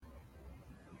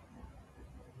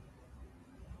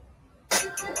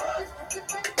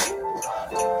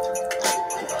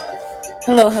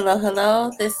Hello, hello,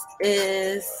 hello. This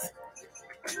is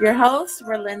your host,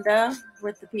 Relinda,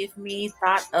 with the Me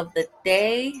Thought of the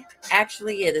Day.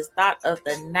 Actually, it is Thought of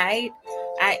the Night.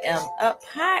 I am up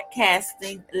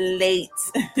podcasting late.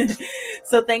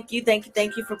 So thank you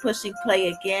for pushing play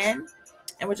again.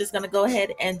 And we're just going to go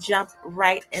ahead and jump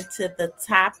right into the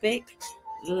topic.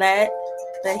 Let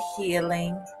the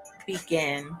healing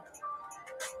begin.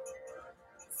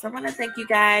 So I want to thank you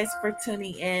guys for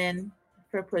tuning in,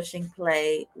 for pushing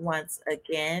play once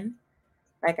again.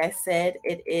 Like I said,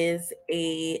 it is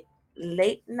a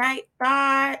late night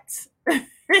thought.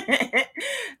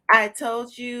 I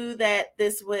told you that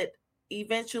this would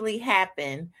eventually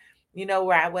happen,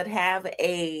 where I would have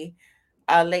a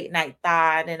late night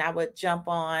thought and I would jump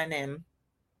on and,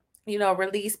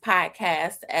 release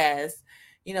podcast as,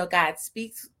 God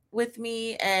speaks with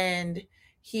me and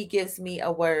he gives me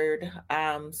a word.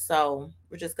 So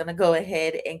we're just going to go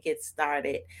ahead and get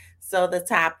started. So the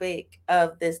topic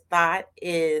of this thought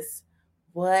is,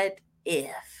 what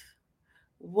if?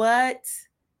 What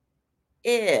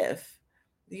if?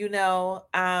 You know,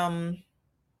 um,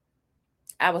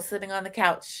 I was sitting on the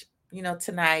couch,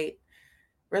 tonight,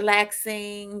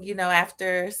 relaxing,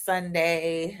 after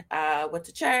Sunday, went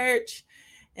to church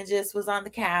and just was on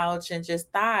the couch and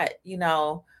just thought,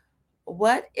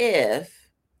 what if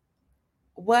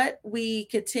what we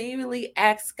continually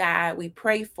ask God, we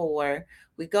pray for,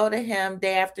 we go to Him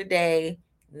day after day,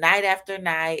 night after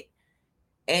night,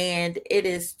 and it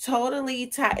is totally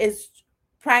tied, is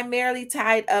primarily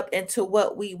tied up into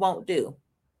what we won't do.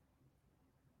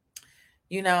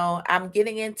 I'm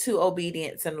getting into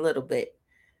obedience in a little bit,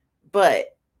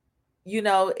 but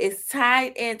it's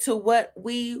tied into what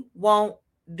we won't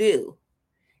do.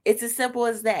 It's as simple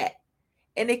as that.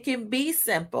 And it can be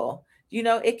simple.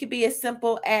 It could be as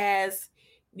simple as,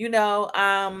 you know,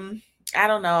 um, I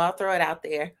don't know, I'll throw it out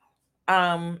there.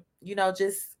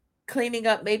 Just cleaning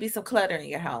up maybe some clutter in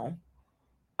your home.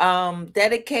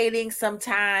 Dedicating some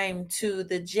time to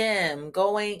the gym,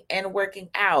 going and working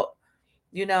out,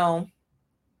 you know,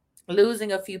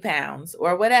 losing a few pounds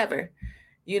or whatever,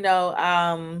 you know,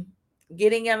 um,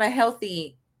 getting on a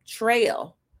healthy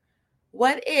trail.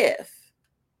 What if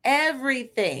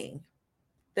everything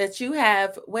that you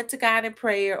have went to God in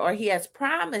prayer or he has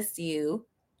promised you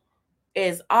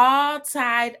is all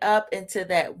tied up into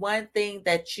that one thing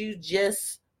that you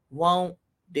just won't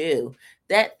do,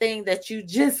 that thing that you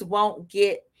just won't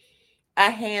get a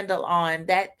handle on,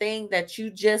 that thing that you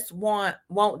just won't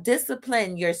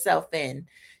discipline yourself in,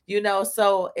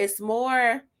 so it's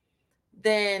more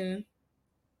than,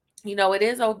 it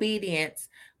is obedience,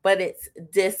 but it's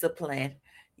discipline.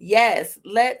 Yes,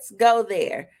 let's go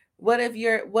there. What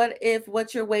if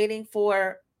what you're waiting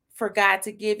for God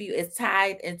to give you is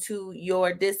tied into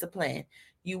your discipline?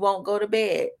 You won't go to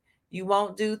bed. You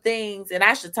won't do things. And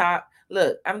I should talk.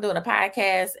 Look, I'm doing a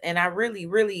podcast and I really,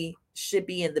 really should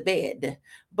be in the bed.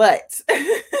 But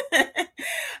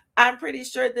I'm pretty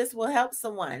sure this will help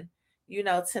someone,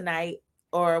 tonight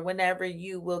or whenever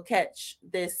you will catch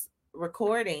this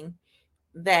recording,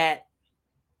 that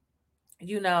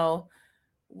you know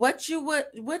what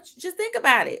just think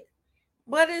about it.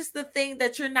 What is the thing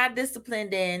that you're not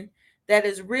disciplined in that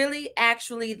is really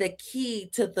actually the key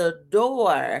to the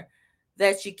door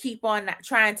that you keep on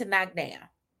trying to knock down?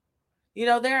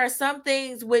 There are some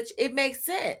things which it makes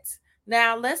sense.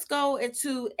 Now let's go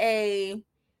into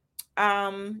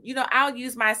I'll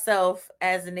use myself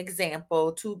as an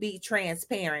example to be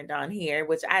transparent on here,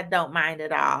 which I don't mind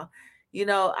at all. you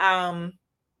know um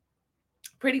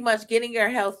pretty much getting your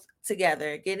health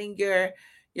together, getting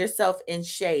yourself in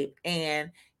shape.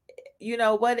 And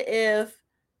what if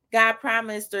God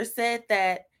promised or said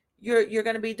that you're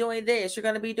going to be doing this, you're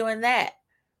going to be doing that,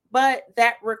 but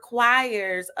that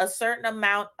requires a certain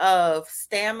amount of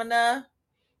stamina,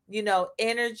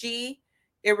 energy.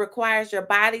 It requires your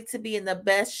body to be in the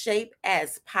best shape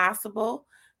as possible.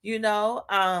 You know,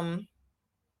 um,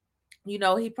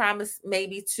 he promised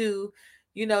maybe to,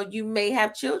 you may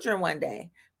have children one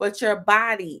day, but your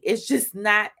body is just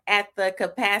not at the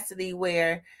capacity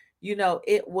where,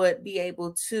 it would be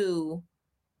able to,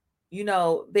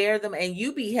 bear them and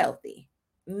you be healthy.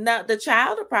 Not the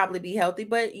child will probably be healthy,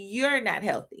 but you're not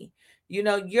healthy.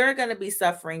 You're going to be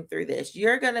suffering through this.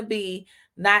 You're going to be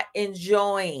not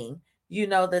enjoying,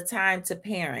 the time to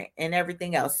parent and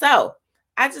everything else. So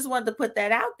I just wanted to put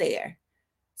that out there.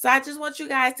 So I just want you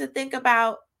guys to think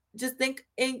about, just think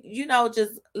and,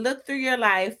 just look through your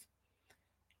life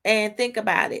and think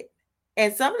about it.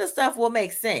 And some of the stuff will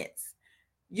make sense.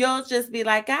 You'll just be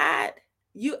like, God,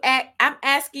 I'm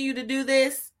asking you to do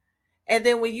this, And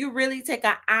then when you really take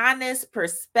an honest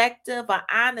perspective, an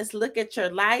honest look at your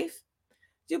life,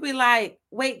 you'll be like,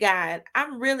 wait, God,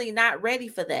 I'm really not ready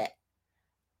for that.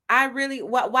 I really,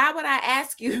 why would I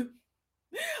ask you?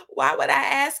 Why would I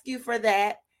ask you for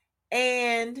that?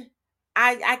 And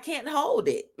I can't hold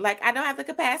it. Like, I don't have the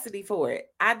capacity for it.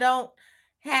 I don't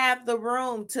have the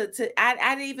room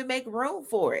I didn't even make room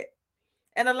for it.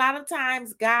 And a lot of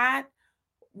times God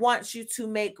wants you to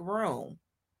make room.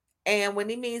 And when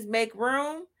he means make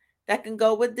room, that can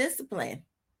go with discipline.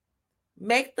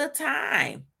 Make the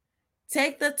time.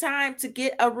 Take the time to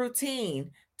get a routine,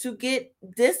 to get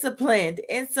disciplined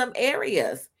in some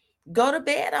areas. Go to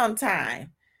bed on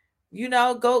time.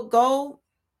 Go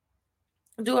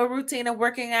do a routine of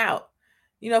working out.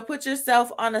 Put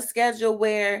yourself on a schedule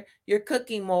where you're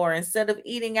cooking more instead of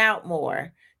eating out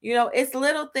more. It's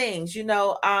little things,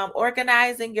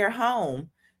 organizing your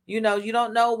home. You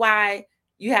don't know why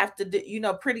you have to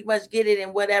do, pretty much get it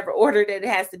in whatever order that it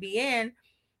has to be in.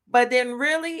 But then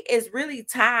really, it's really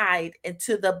tied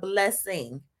into the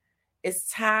blessing. It's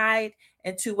tied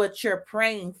into what you're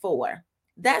praying for.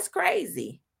 That's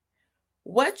crazy.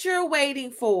 What you're waiting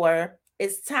for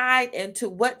is tied into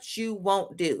what you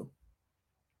won't do.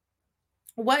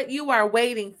 What you are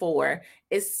waiting for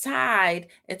is tied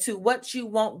into what you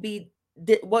won't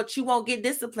get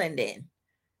disciplined in.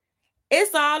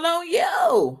 It's all on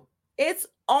you. It's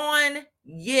on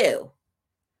you.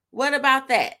 What about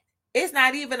that? It's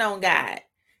not even on God.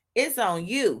 It's on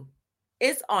you.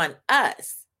 It's on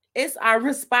us. It's our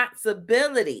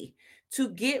responsibility to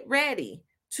get ready,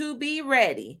 to be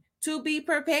ready, to be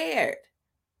prepared.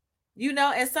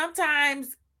 And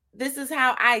sometimes this is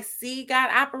how I see God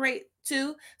operate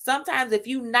too. Sometimes if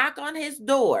you knock on his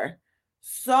door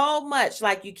so much,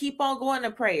 like you keep on going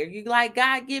to prayer, you like,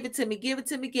 God, give it to me, give it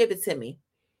to me, give it to me.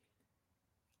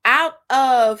 Out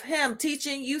of him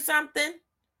teaching you something,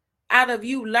 out of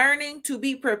you learning to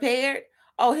be prepared,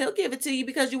 oh, he'll give it to you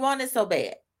because you want it so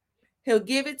bad. He'll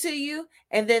give it to you,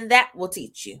 and then that will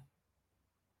teach you.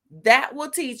 That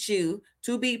will teach you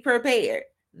to be prepared.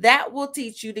 That will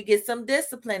teach you to get some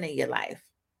discipline in your life.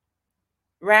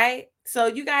 Right? So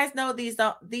you guys know these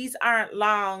aren't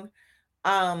long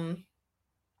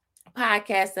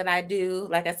podcasts that I do.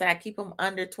 Like I said, I keep them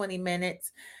under 20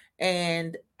 minutes,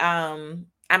 and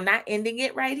I'm not ending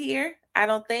it right here, I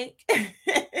don't think.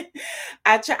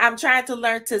 I'm trying to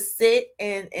learn to sit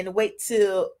and wait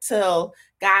till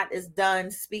God is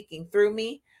done speaking through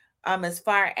me, as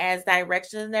far as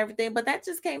direction and everything. But that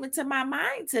just came into my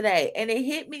mind today, and it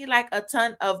hit me like a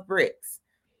ton of bricks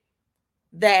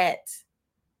that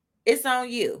it's on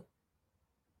you.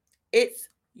 It's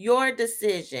your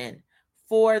decision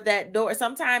for that door.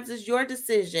 Sometimes it's your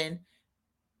decision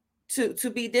to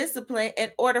be disciplined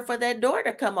in order for that door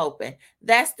to come open.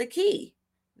 That's the key.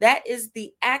 That is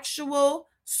the actual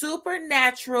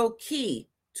supernatural key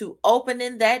to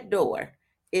opening that door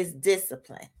is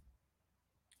discipline.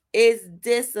 Is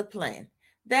discipline.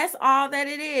 That's all that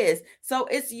it is. So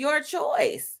it's your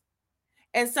choice.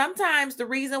 And sometimes the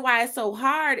reason why it's so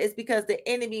hard is because the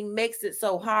enemy makes it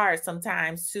so hard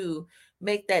sometimes to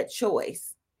make that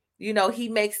choice. He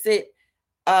makes it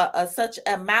such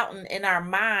a mountain in our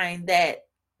mind that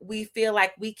we feel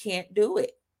like we can't do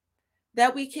it,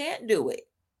 that we can't do it,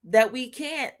 that we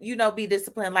can't, be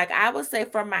disciplined. Like I would say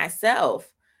for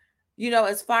myself,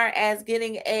 as far as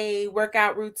getting a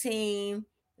workout routine,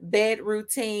 bed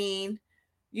routine,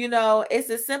 it's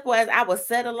as simple as I would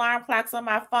set alarm clocks on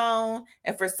my phone.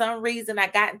 And for some reason, I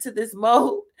got into this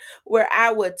mode where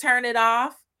I would turn it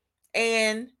off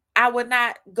and I would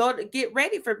not go to get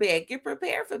ready for bed, get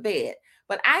prepared for bed.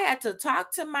 But I had to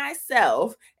talk to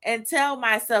myself and tell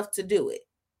myself to do it.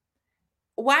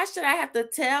 Why should I have to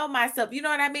tell myself? You know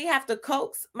what I mean? Have to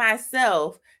coax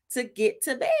myself to get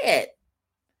to bed.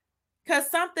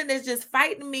 Because something is just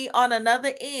fighting me on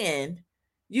another end.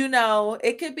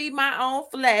 It could be my own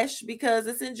flesh because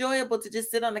it's enjoyable to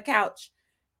just sit on the couch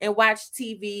and watch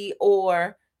TV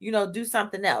or, do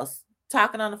something else,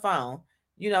 talking on the phone,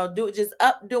 just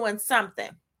up doing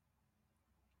something.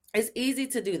 It's easy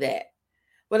to do that.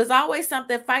 But it's always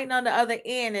something fighting on the other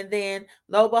end. And then,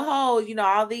 lo and behold,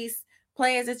 all these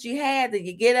plans that you had, that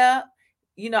you get up,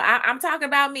 I'm talking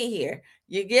about me here.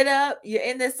 You get up, you're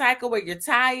in this cycle where you're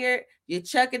tired, you're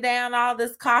chucking down all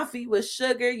this coffee with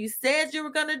sugar. You said you were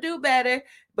going to do better,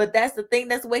 but that's the thing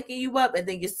that's waking you up. And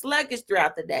then you're sluggish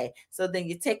throughout the day. So then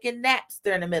you take your naps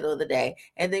during the middle of the day.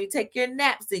 And then you take your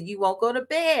naps and you won't go to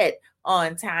bed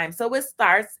on time. So it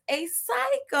starts a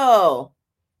cycle.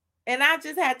 And I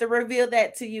just had to reveal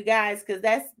that to you guys because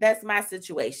that's my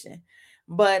situation.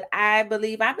 But I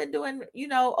believe I've been doing,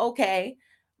 okay.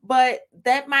 But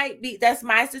that's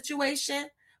my situation.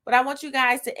 But I want you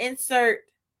guys to insert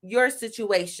your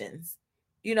situations,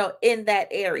 in that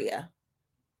area.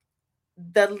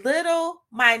 The little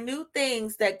minute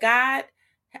things that God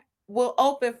will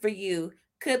open for you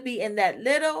could be in that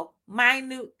little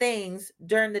minute things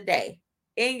during the day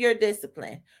in your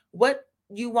discipline. What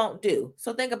you won't do.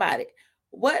 So think about it.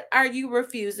 What are you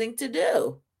refusing to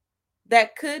do?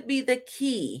 That could be the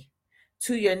key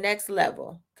to your next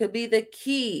level, could be the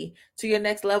key to your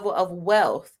next level of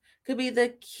wealth, could be the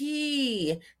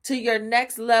key to your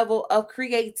next level of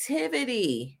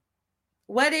creativity.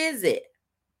 What is it?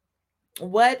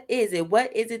 What is it?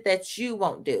 What is it that you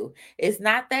won't do? It's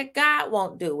not that God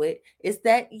won't do it, it's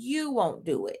that you won't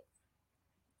do it,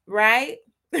 right?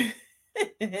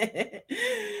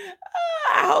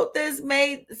 I hope this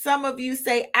made some of you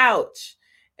say ouch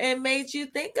and made you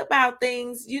think about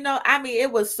things. I mean,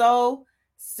 it was so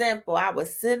simple. I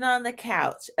was sitting on the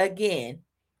couch again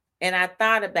and I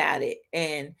thought about it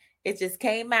and it just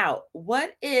came out.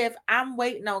 What if I'm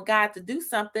waiting on God to do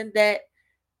something that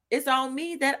is on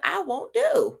me that I won't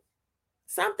do?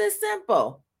 Something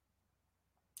simple.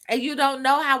 And you don't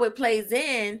know how it plays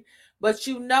in, but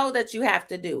you know that you have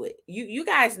to do it. You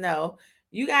guys know.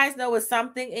 You guys know it's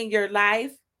something in your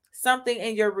life, something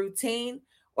in your routine,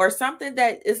 or something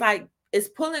that is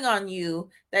pulling on you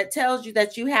that tells you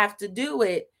that you have to do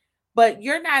it, but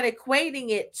you're not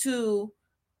equating it to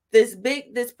this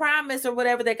promise or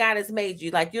whatever that God has made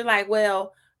you. Like you're like,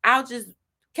 well, I'll just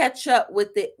catch up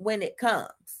with it when it comes.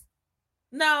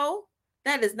 No,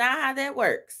 that is not how that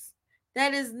works.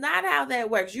 That is not how that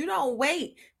works. You don't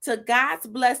wait till God's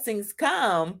blessings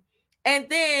come and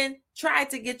then try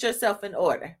to get yourself in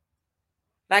order.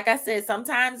 Like I said,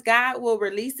 sometimes God will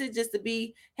release it just to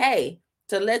be, hey,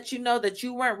 to let you know that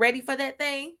you weren't ready for that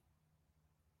thing.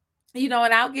 And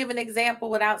I'll give an example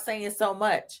without saying so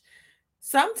much.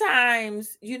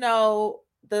 Sometimes,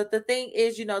 the thing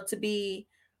is, to be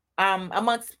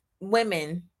amongst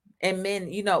women and men,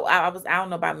 I don't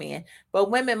know about men, but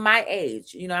women my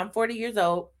age, I'm 40 years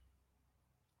old.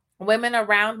 Women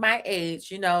around my age,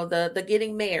 the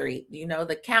getting married,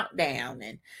 the countdown,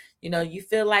 and you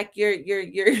feel like you're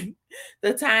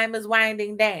the time is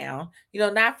winding down.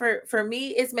 Not for me,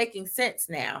 it's making sense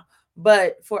now,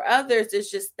 but for others,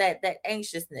 it's just that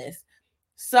anxiousness.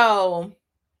 So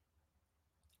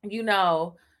you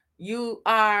know, you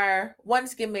are wanting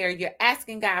to get married, you're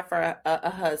asking God for a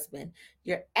husband.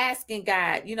 You're asking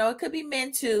God, it could be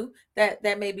men too that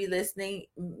may be listening.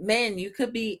 Men, you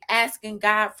could be asking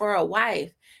God for a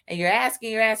wife. And you're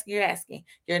asking, you're asking, you're asking.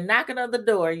 You're knocking on the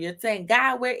door. You're saying,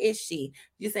 God, where is she?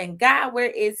 You're saying, God,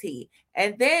 where is he?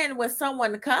 And then when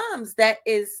someone comes that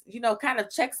is, kind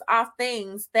of checks off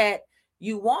things that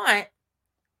you want,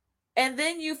 and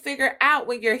then you figure out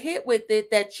when you're hit with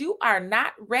it that you are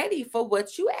not ready for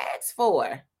what you asked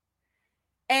for.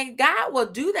 And God will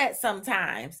do that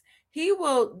sometimes. He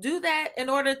will do that in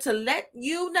order to let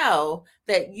you know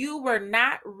that you were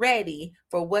not ready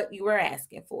for what you were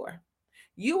asking for.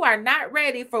 You are not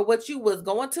ready for what you was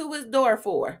going to his door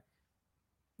for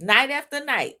night after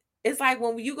night. It's like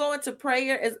when you go into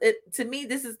prayer, to me,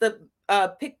 this is the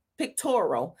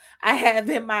pictorial I have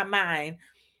in my mind.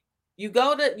 You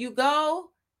go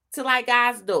to like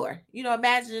God's door.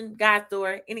 Imagine God's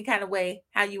door any kind of way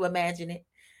how you imagine it.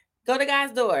 Go to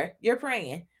God's door. You're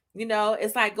praying.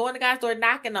 It's like going to God's door,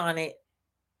 knocking on it,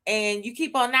 and you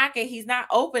keep on knocking. He's not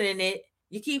opening it.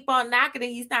 You keep on knocking,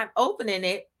 and he's not opening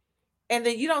it. And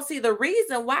then you don't see the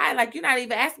reason why. Like you're not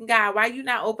even asking God why you're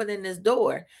not opening this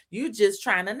door. You just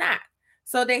trying to knock.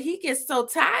 So then he gets so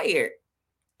tired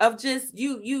of just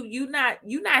you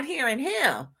not hearing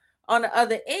him on the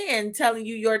other end telling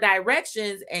you your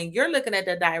directions, and you're looking at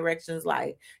the directions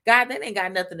like, God, that ain't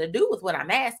got nothing to do with what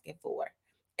I'm asking for.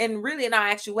 And really, in all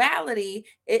actuality,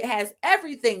 it has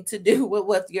everything to do with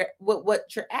what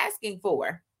you're asking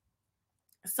for.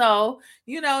 So,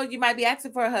 you might be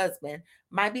asking for a husband,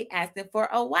 might be asking for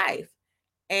a wife,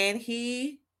 and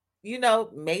he,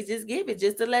 may just give it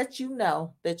just to let you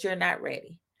know that you're not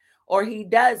ready, or he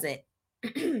doesn't,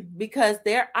 because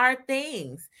there are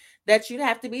things that you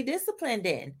have to be disciplined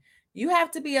in. You have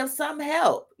to be of some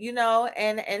help,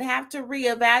 and have to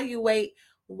reevaluate,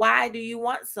 why do you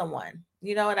want someone,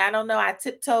 and I don't know, I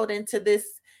tiptoed into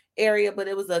this area, but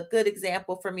it was a good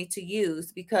example for me to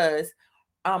use because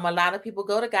a lot of people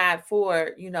go to God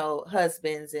for,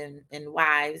 husbands and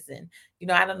wives, and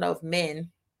I don't know if men,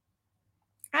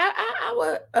 I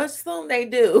would assume they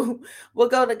do will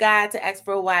go to God to ask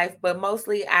for a wife, but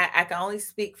mostly I can only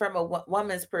speak from a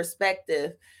woman's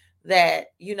perspective, that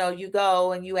you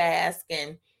go and you ask,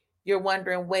 and You're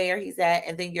wondering where he's at,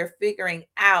 and then you're figuring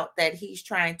out that he's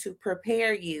trying to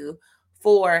prepare you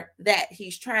for that.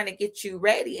 He's trying to get you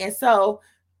ready. And so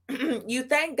you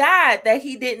thank God that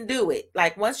he didn't do it.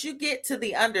 Like once you get to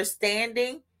the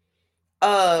understanding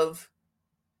of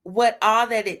what all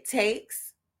that it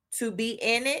takes to be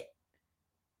in it,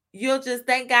 you'll just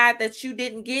thank God that you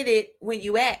didn't get it when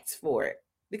you asked for it,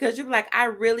 because you're like, I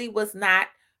really was not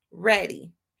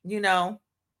ready, you know.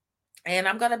 And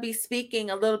I'm going to be speaking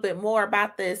a little bit more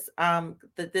about this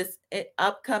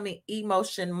upcoming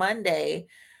Emotion Monday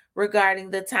regarding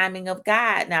the timing of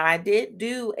God. Now, I did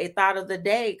do a thought of the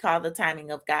day called the timing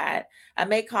of God. I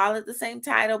may call it the same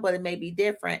title, but it may be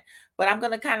different. But I'm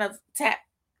going to kind of tap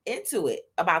into it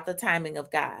about the timing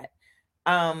of God.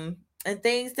 And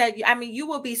things that you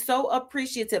will be so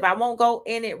appreciative. I won't go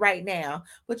in it right now,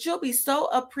 but you'll be so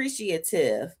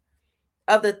appreciative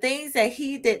of the things that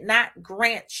he did not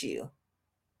grant you,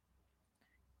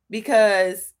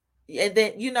 because and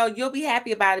then you'll be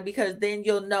happy about it, because then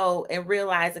you'll know and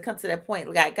realize it comes to that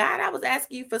point like, God, I was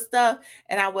asking you for stuff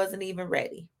and I wasn't even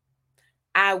ready.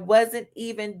 I wasn't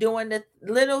even doing the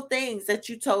little things that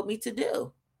you told me to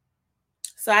do.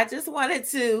 So I just wanted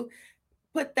to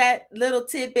put that little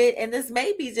tidbit, and this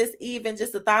may be just even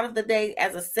just a thought of the day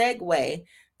as a segue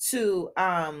to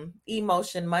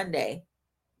Emotion Monday,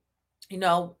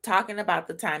 talking about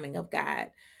the timing of God.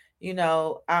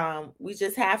 We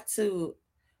just have to,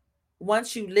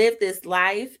 once you live this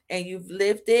life and you've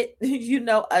lived it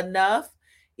enough,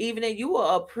 even if you will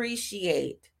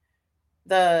appreciate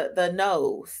the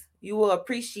no's, you will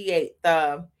appreciate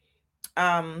the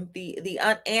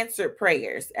unanswered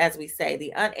prayers, as we say,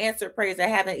 the unanswered prayers that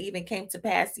haven't even came to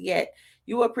pass yet.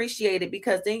 You appreciate it,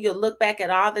 because then you'll look back at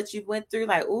all that you went through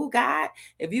like, oh God,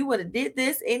 if you would have did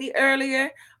this any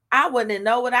earlier, I wouldn't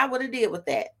know what I would have did with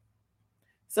that.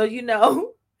 So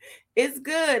it's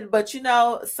good, but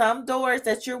some doors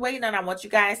that you're waiting on, I want you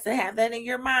guys to have that in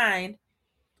your mind.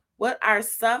 What are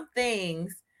some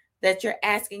things that you're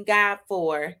asking God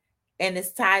for, and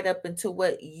it's tied up into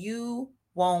what you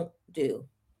won't do?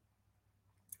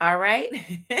 All right.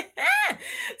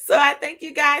 So I thank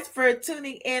you guys for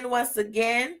tuning in once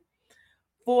again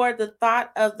for the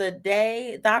thought of the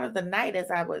day, thought of the night,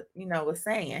 as I was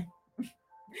saying.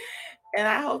 And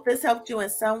I hope this helped you in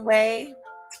some way,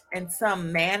 in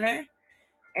some manner.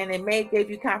 And it may give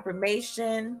you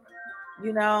confirmation,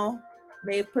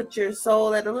 may put your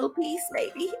soul at a little peace,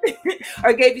 maybe,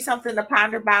 or gave you something to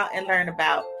ponder about and learn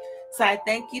about. So I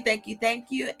thank you, thank you,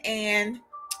 thank you. And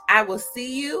I will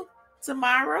see you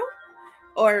tomorrow,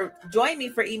 or join me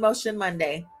for Emotion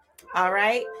Monday. All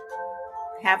right.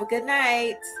 Have a good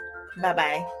night.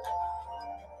 Bye-bye.